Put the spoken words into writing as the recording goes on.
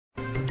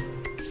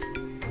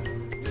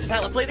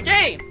how I play the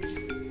game!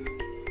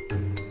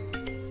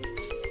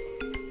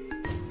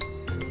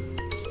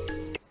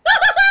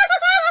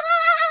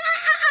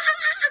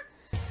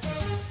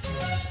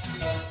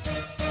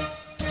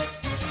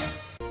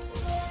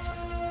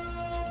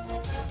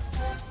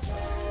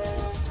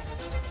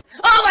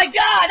 Oh my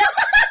god!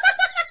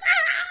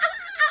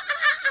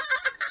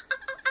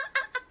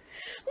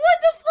 What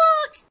the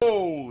fuck?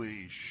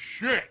 Holy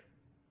shit!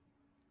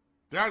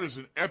 That is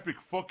an epic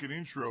fucking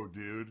intro,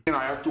 dude. And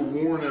I have to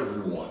warn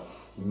everyone,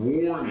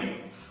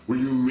 warning, what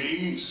you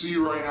may see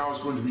right now is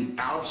going to be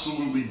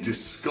absolutely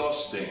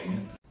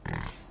disgusting.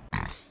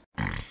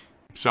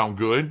 Sound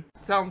good?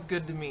 Sounds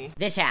good to me.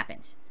 This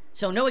happens.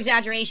 So no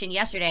exaggeration,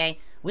 yesterday,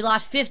 we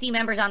lost 50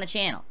 members on the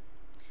channel.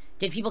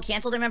 Did people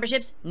cancel their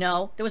memberships?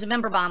 No. There was a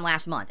member bomb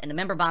last month, and the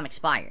member bomb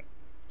expired.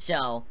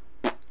 So,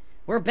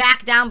 we're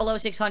back down below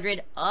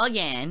 600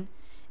 again,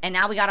 and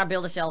now we got our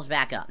build ourselves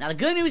back up. Now, the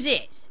good news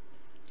is,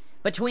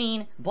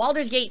 between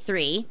Baldur's Gate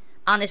 3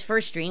 on this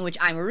first stream, which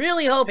I'm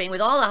really hoping,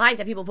 with all the hype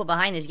that people put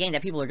behind this game,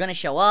 that people are going to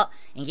show up,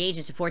 engage,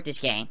 and support this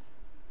game.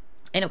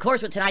 And, of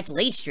course, with tonight's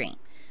late stream,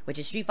 which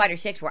is Street Fighter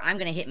 6, where I'm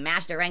going to hit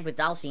Master Rank with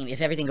Dalsim if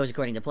everything goes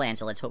according to plan,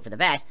 so let's hope for the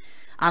best.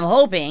 I'm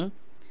hoping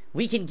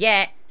we can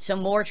get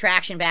some more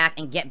traction back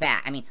and get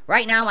back. I mean,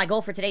 right now, my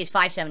goal for today is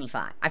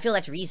 575. I feel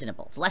that's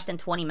reasonable. It's less than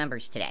 20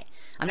 members today.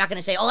 I'm not going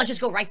to say, oh, let's just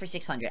go right for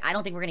 600. I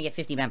don't think we're going to get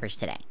 50 members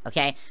today,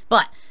 okay?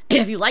 But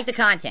if you like the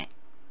content,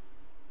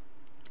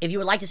 if you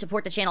would like to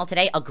support the channel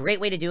today, a great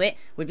way to do it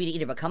would be to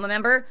either become a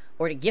member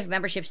or to give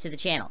memberships to the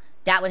channel.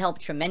 That would help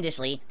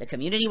tremendously. The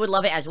community would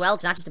love it as well.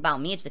 It's not just about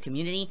me, it's the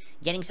community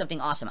getting something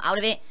awesome out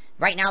of it.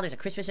 Right now, there's a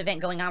Christmas event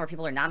going on where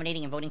people are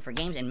nominating and voting for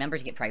games, and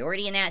members get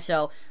priority in that.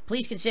 So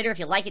please consider, if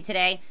you like it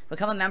today,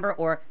 become a member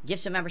or give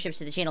some memberships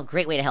to the channel.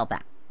 Great way to help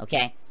out,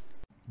 okay?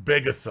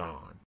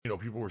 Begathon. You know,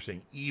 people were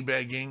saying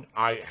e-begging.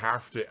 I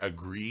have to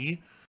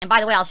agree. And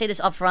by the way, I'll say this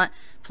up front.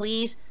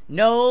 Please,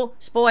 no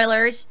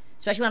spoilers.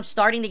 Especially when I'm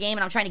starting the game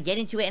and I'm trying to get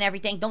into it and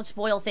everything. Don't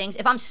spoil things.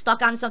 If I'm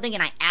stuck on something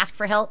and I ask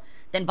for help,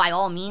 then by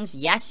all means,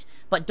 yes.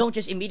 But don't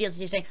just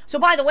immediately say, so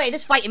by the way,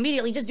 this fight,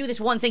 immediately just do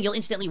this one thing, you'll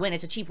instantly win.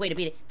 It's a cheap way to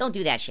beat it. Don't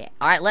do that shit.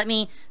 Alright, let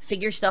me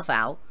figure stuff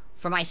out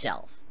for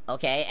myself.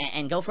 Okay?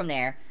 And go from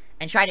there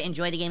and try to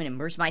enjoy the game and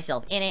immerse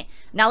myself in it.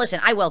 Now listen,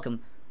 I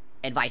welcome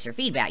advice or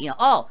feedback. You know,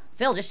 oh,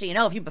 Phil, just so you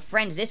know, if you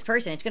befriend this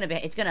person, it's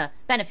gonna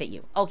benefit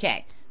you.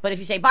 Okay. But if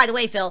you say, by the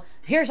way, Phil,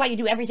 here's how you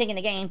do everything in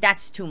the game,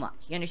 that's too much.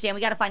 You understand? We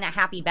got to find that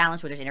happy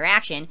balance where there's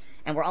interaction,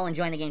 and we're all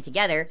enjoying the game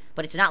together,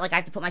 but it's not like I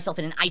have to put myself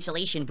in an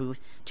isolation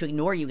booth to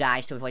ignore you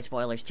guys to avoid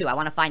spoilers, too. I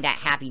want to find that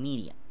happy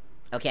medium.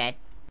 Okay?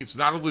 It's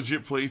not a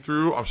legit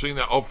playthrough. I'm saying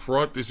that up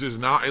front. This is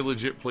not a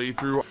legit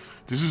playthrough.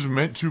 This is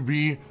meant to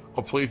be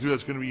a playthrough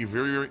that's going to be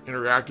very, very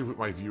interactive with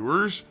my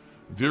viewers.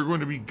 They're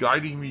going to be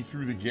guiding me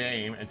through the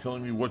game and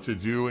telling me what to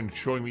do and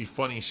showing me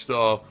funny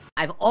stuff.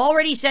 I've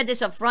already said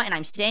this up front, and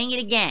I'm saying it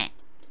again.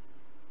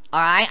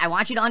 Alright, I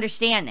want you to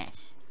understand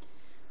this.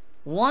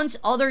 Once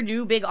other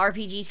new big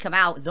RPGs come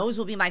out, those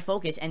will be my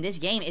focus, and this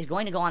game is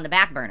going to go on the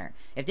back burner.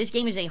 If this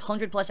game is a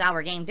 100+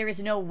 hour game, there is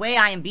no way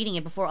I am beating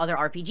it before other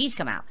RPGs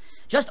come out.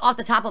 Just off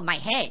the top of my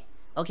head,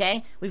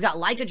 okay? We've got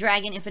Like a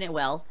Dragon, Infinite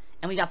Wealth,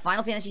 and we've got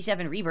Final Fantasy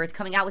VII Rebirth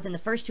coming out within the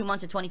first 2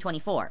 months of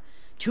 2024.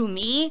 To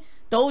me,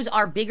 those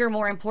are bigger,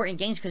 more important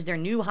games because they're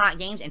new, hot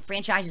games and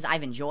franchises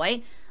I've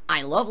enjoyed.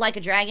 I love Like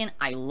a Dragon.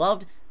 I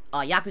loved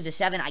Yakuza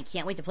 7. I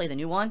can't wait to play the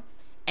new one.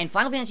 And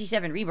Final Fantasy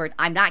VII Rebirth,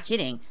 I'm not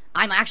kidding,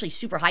 I'm actually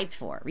super hyped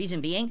for.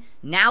 Reason being,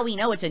 now we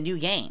know it's a new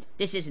game.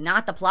 This is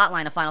not the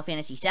plotline of Final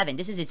Fantasy VII.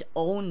 This is its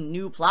own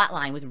new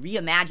plotline with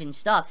reimagined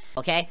stuff,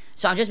 okay?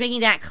 So I'm just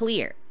making that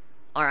clear,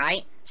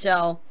 alright?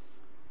 So,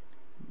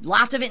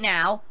 lots of it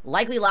now,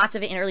 likely lots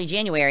of it in early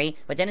January,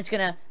 but then it's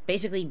gonna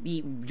basically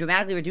be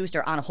dramatically reduced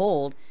or on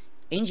hold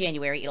in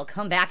January. It'll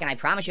come back, and I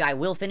promise you I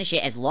will finish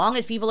it. As long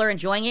as people are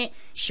enjoying it,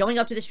 showing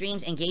up to the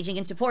streams, engaging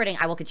and supporting,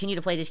 I will continue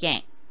to play this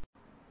game.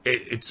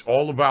 It's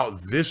all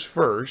about this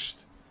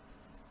first,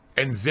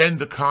 and then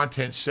the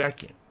content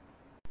second.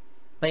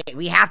 But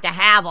we have to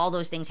have all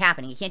those things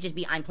happening. It can't just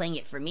be I'm playing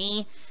it for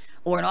me,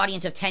 or an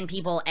audience of 10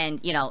 people, and,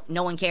 you know,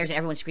 no one cares and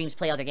everyone screams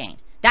play other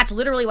games. That's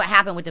literally what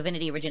happened with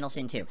Divinity Original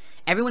Sin 2.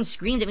 Everyone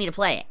screamed at me to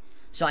play it.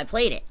 So I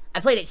played it.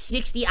 I played it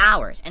 60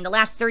 hours, and the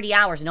last 30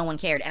 hours no one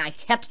cared, and I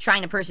kept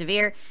trying to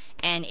persevere,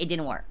 and it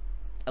didn't work.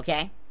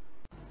 Okay?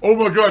 Oh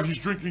my god, he's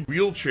drinking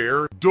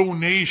wheelchair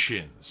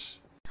donations.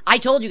 I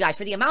told you guys,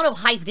 for the amount of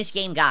hype this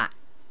game got,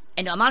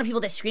 and the amount of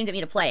people that screamed at me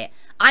to play it,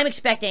 I'm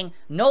expecting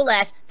no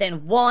less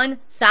than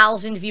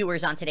 1,000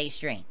 viewers on today's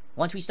stream.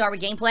 Once we start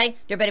with gameplay,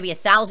 there better be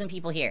 1,000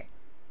 people here.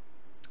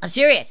 I'm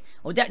serious.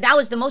 Well, that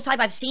was the most hype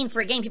I've seen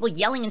for a game. People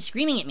yelling and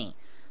screaming at me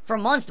for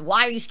months.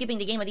 Why are you skipping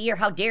the game of the year?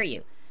 How dare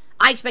you?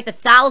 I expect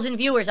 1,000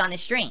 viewers on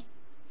this stream.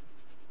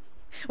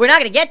 We're not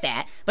going to get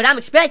that, but I'm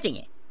expecting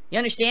it. You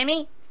understand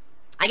me?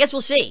 I guess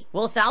we'll see.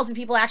 Will 1,000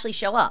 people actually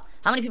show up?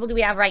 How many people do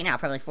we have right now?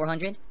 Probably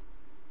 400?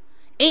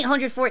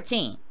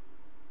 814.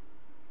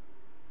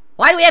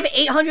 Why do we have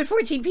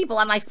 814 people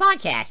on my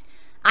podcast?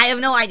 I have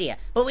no idea.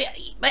 But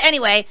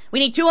anyway, we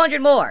need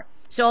 200 more.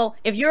 So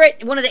if you're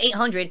at one of the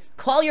 800,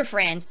 call your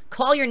friends,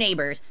 call your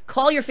neighbors,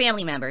 call your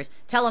family members,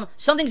 tell them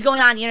something's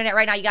going on the internet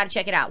right now, you gotta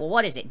check it out. Well,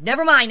 what is it?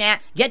 Never mind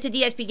that, get to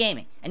DSP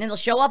Gaming. And then they'll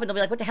show up and they'll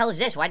be like, what the hell is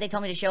this? Why'd they tell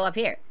me to show up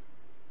here?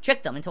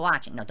 Trick them into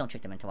watching. No, don't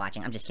trick them into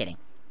watching, I'm just kidding.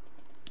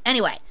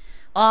 Anyway,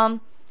 I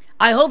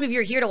hope if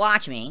you're here to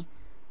watch me,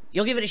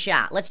 you'll give it a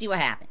shot. Let's see what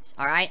happens,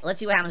 alright? Let's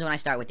see what happens when I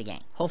start with the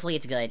game. Hopefully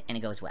it's good and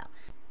it goes well.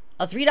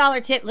 A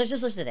 $3 tip, let's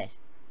just listen to this.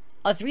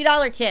 A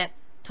 $3 tip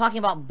talking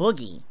about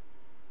Boogie,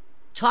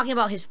 talking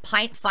about his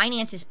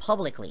finances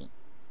publicly,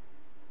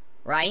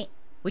 right?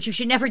 Which you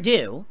should never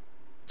do.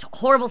 It's a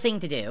horrible thing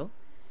to do.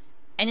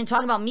 And then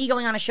talking about me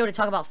going on a show to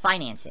talk about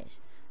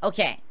finances.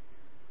 Okay,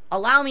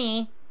 allow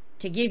me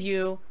to give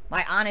you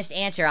my honest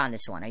answer on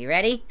this one. Are you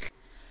ready?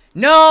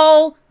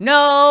 No,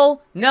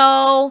 no,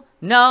 no,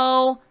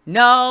 no,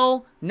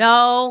 no,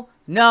 no,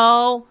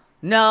 no,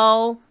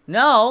 no,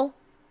 no,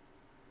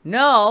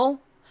 no.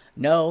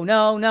 No,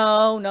 no,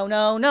 no, no,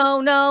 no,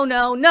 no, no,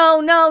 no,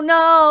 no, no,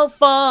 no,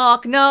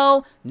 fuck,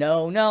 no,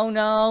 no, no,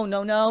 no,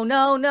 no, no,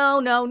 no, no,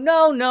 no,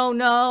 no, no,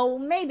 no,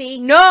 maybe,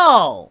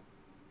 no,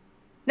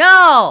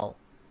 no,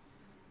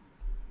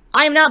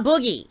 I am not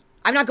Boogie.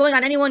 I'm not going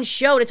on anyone's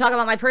show to talk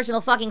about my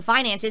personal fucking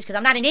finances because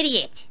I'm not an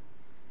idiot.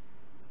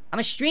 I'm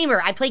a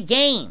streamer. I play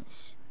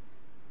games.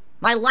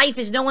 My life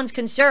is no one's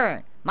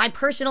concern. My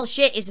personal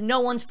shit is no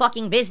one's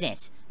fucking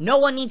business. No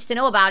one needs to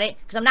know about it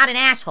because I'm not an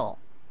asshole.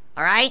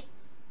 Alright?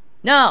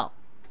 No.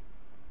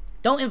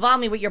 Don't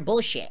involve me with your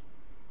bullshit.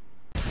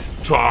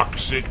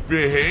 Toxic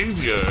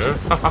behavior.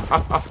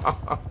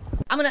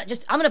 I'm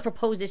gonna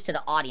propose this to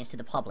the audience, to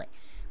the public.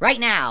 Right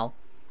now,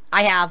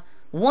 I have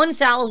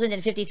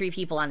 1,053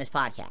 people on this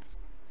podcast.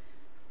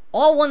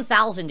 All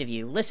 1,000 of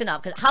you, listen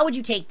up, because how would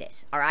you take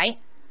this, alright?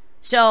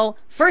 So,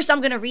 first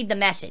I'm gonna read the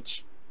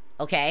message,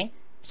 okay?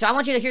 So I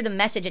want you to hear the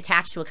message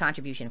attached to a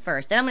contribution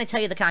first. Then I'm gonna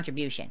tell you the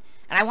contribution.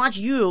 And I want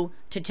you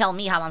to tell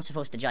me how I'm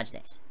supposed to judge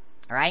this,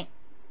 alright?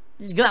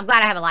 This is good. I'm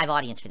glad I have a live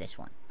audience for this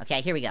one.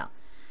 Okay, here we go.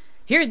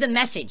 Here's the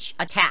message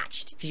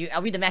attached.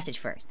 I'll read the message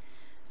first.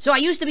 So I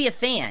used to be a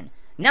fan.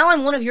 Now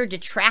I'm one of your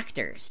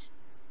detractors.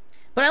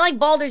 But I like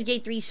Baldur's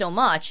Gate 3 so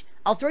much,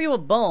 I'll throw you a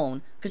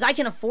bone because I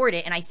can afford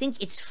it and I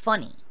think it's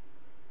funny.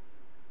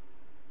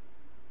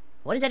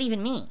 What does that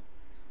even mean?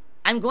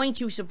 I'm going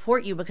to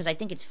support you because I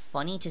think it's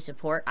funny to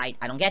support. I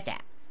don't get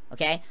that.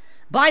 Okay?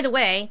 By the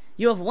way,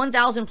 you have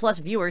 1,000 plus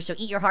viewers, so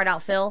eat your heart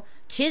out, Phil.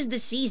 'Tis the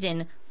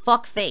season,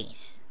 fuck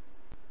face.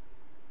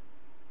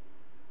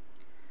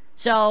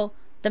 So,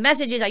 the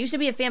message is, I used to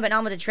be a fan, but now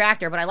I'm a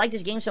detractor, but I like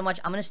this game so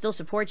much, I'm going to still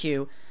support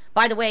you.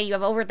 By the way, you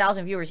have over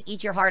 1,000 viewers.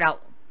 Eat your heart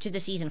out. 'Tis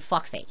the season,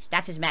 fuckface.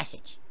 That's his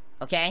message.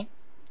 Okay?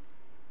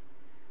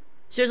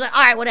 So it's like,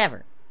 alright,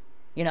 whatever.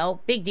 You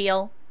know, big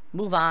deal.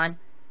 Move on.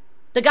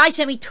 The guy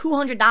sent me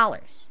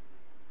 $200.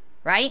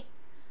 Right?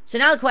 So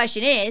now the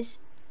question is,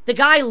 the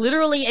guy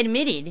literally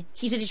admitted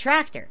he's a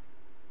detractor.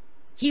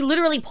 He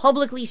literally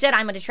publicly said,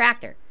 I'm a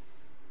detractor.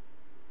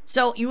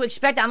 So you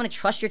expect I'm going to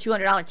trust your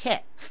 $200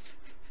 tip.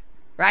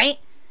 Right?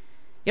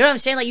 You know what I'm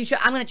saying? Like,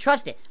 I'm going to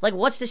trust it. Like,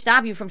 what's to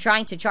stop you from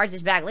trying to charge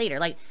this back later?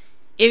 Like,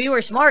 if you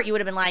were smart, you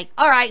would have been like,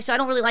 alright, so I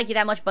don't really like you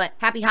that much, but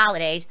happy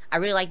holidays. I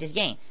really like this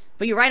game.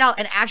 But you write out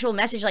an actual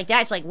message like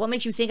that, it's like, what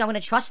makes you think I'm going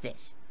to trust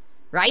this?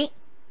 Right?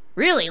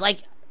 Really?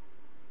 Like,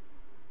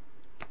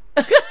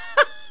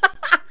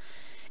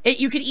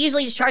 you could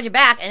easily just charge it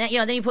back, and then, you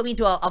know, then you put me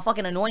into a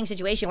fucking annoying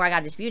situation where I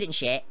got disputed and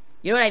shit.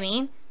 You know what I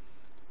mean?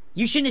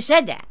 You shouldn't have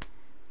said that.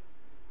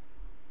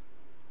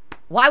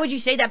 Why would you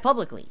say that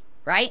publicly?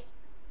 Right?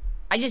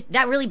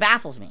 That really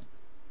baffles me.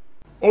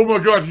 Oh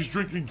my god, he's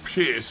drinking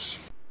piss.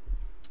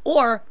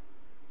 Or,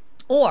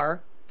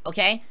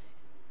 okay,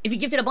 if you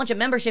gifted a bunch of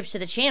memberships to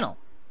the channel,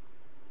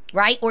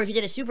 right? Or if you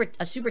did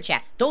a super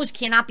chat, those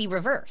cannot be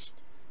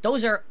reversed.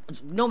 Those are,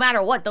 no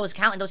matter what, those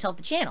count and those help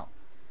the channel.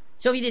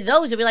 So if you did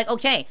those, it'd be like,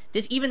 okay,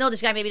 even though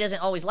this guy maybe doesn't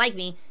always like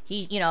me,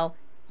 he's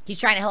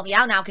trying to help me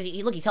out now because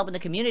he's helping the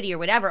community or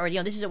whatever, or,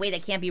 this is a way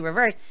that can't be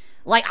reversed.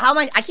 Like,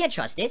 I can't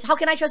trust this. How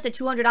can I trust a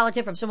 $200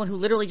 tip from someone who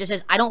literally just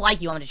says, I don't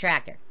like you, I'm a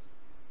detractor?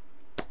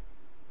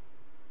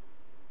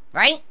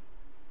 Right?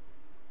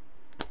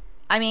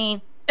 I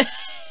mean,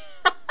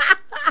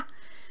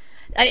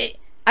 I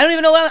don't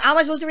even know how am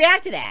I supposed to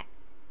react to that?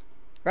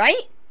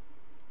 Right?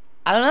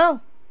 I don't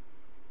know.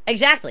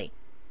 Exactly.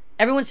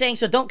 Everyone's saying,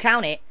 so don't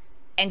count it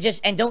and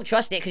don't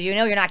trust it because you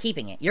know you're not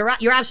keeping it. You're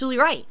absolutely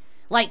right.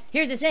 Like,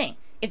 here's the thing.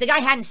 If the guy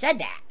hadn't said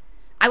that,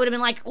 I would have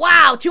been like,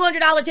 wow,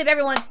 $200 tip,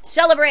 everyone.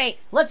 Celebrate.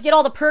 Let's get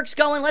all the perks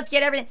going. Let's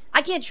get everything.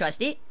 I can't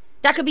trust it.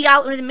 That could be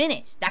out within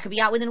minutes. That could be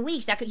out within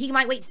weeks. He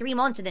might wait 3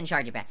 months and then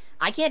charge it back.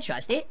 I can't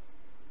trust it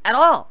at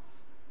all.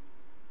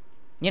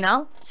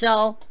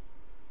 So,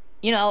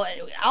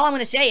 all I'm going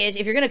to say is,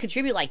 if you're going to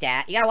contribute like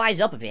that, you got to wise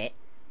up a bit,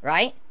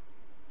 right?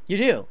 You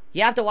do.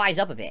 You have to wise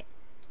up a bit.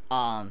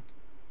 I'm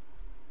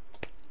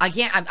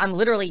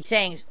literally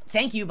saying,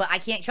 thank you, but I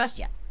can't trust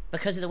you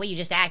because of the way you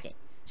just acted.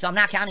 So I'm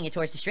not counting it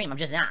towards the stream. I'm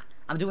just not.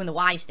 I'm doing the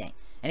wise thing.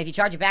 And if you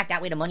charge it back,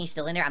 that way the money's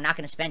still in there. I'm not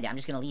going to spend it. I'm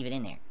just going to leave it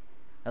in there.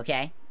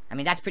 Okay? I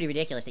mean, that's pretty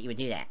ridiculous that you would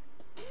do that.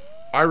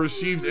 I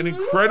received an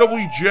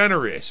incredibly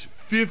generous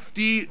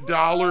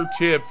 $50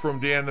 tip from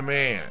Dan the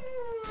Man.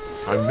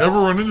 I've never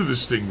run into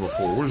this thing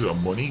before. What is it, a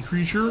money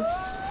creature?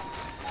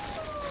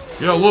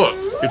 Yeah, look,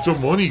 it's a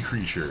money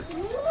creature.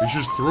 It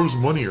just throws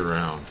money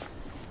around.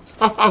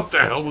 What the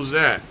hell was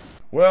that?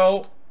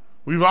 Well,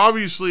 we've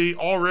obviously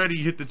already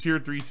hit the tier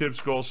 3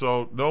 tips goal,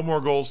 so no more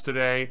goals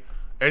today.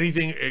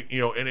 Anything,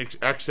 in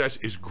excess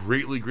is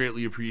greatly,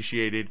 greatly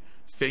appreciated.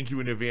 Thank you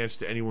in advance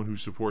to anyone who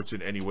supports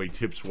in any way,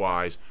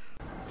 tips-wise.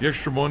 The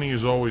extra money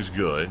is always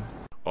good.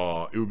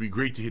 It would be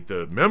great to hit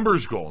the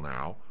members goal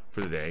now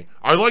for the day.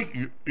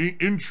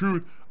 In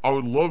truth, I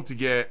would love to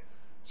get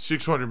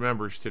 600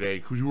 members today,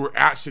 because we were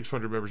at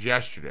 600 members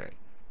yesterday.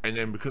 And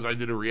then because I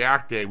did a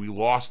React Day, we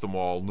lost them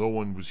all. No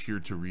one was here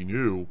to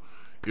renew.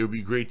 It would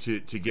be great to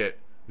get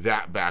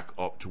that back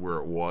up to where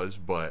it was,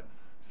 but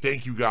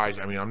thank you guys.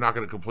 I mean, I'm not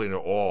going to complain at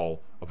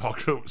all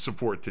about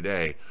support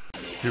today.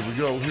 Here we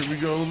go.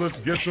 Let's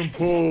get some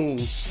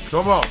pulls.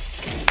 Come on.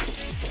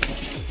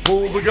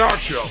 Pull the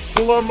gotcha.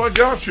 Pull on my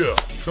gotcha.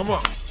 Come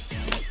on.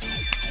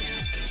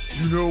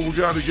 You know we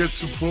got to get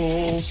some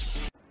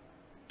pulls.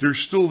 There's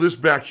still this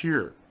back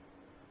here.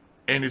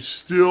 And it's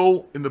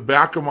still in the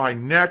back of my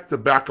neck, the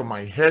back of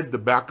my head, the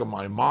back of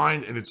my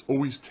mind, and it's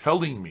always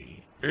telling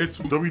me it's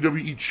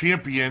WWE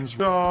Champions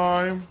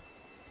time.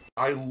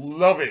 I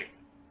love it.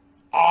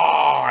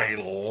 I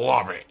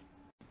love it.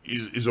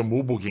 Is a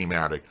mobile game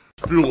addict.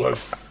 Phil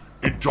has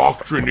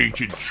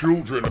indoctrinated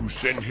children who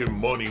send him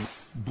money,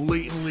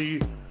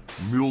 blatantly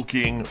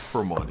milking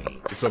for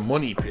money. It's a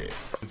money pit.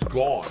 It's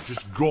gone,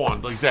 just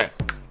gone like that.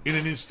 In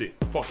an instant,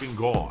 fucking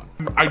gone.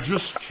 I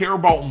just care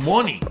about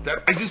money.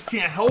 I just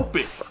can't help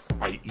it.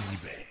 By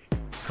eBay.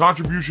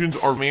 Contributions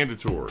are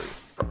mandatory,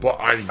 but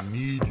I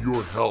need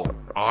your help.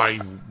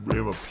 I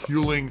am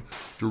appealing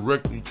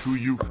directly to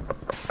you.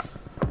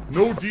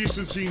 No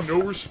decency,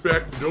 no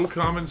respect, no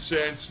common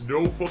sense,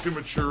 no fucking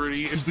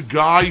maturity. Is the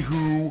guy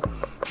who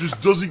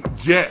just doesn't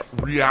get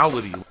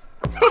reality.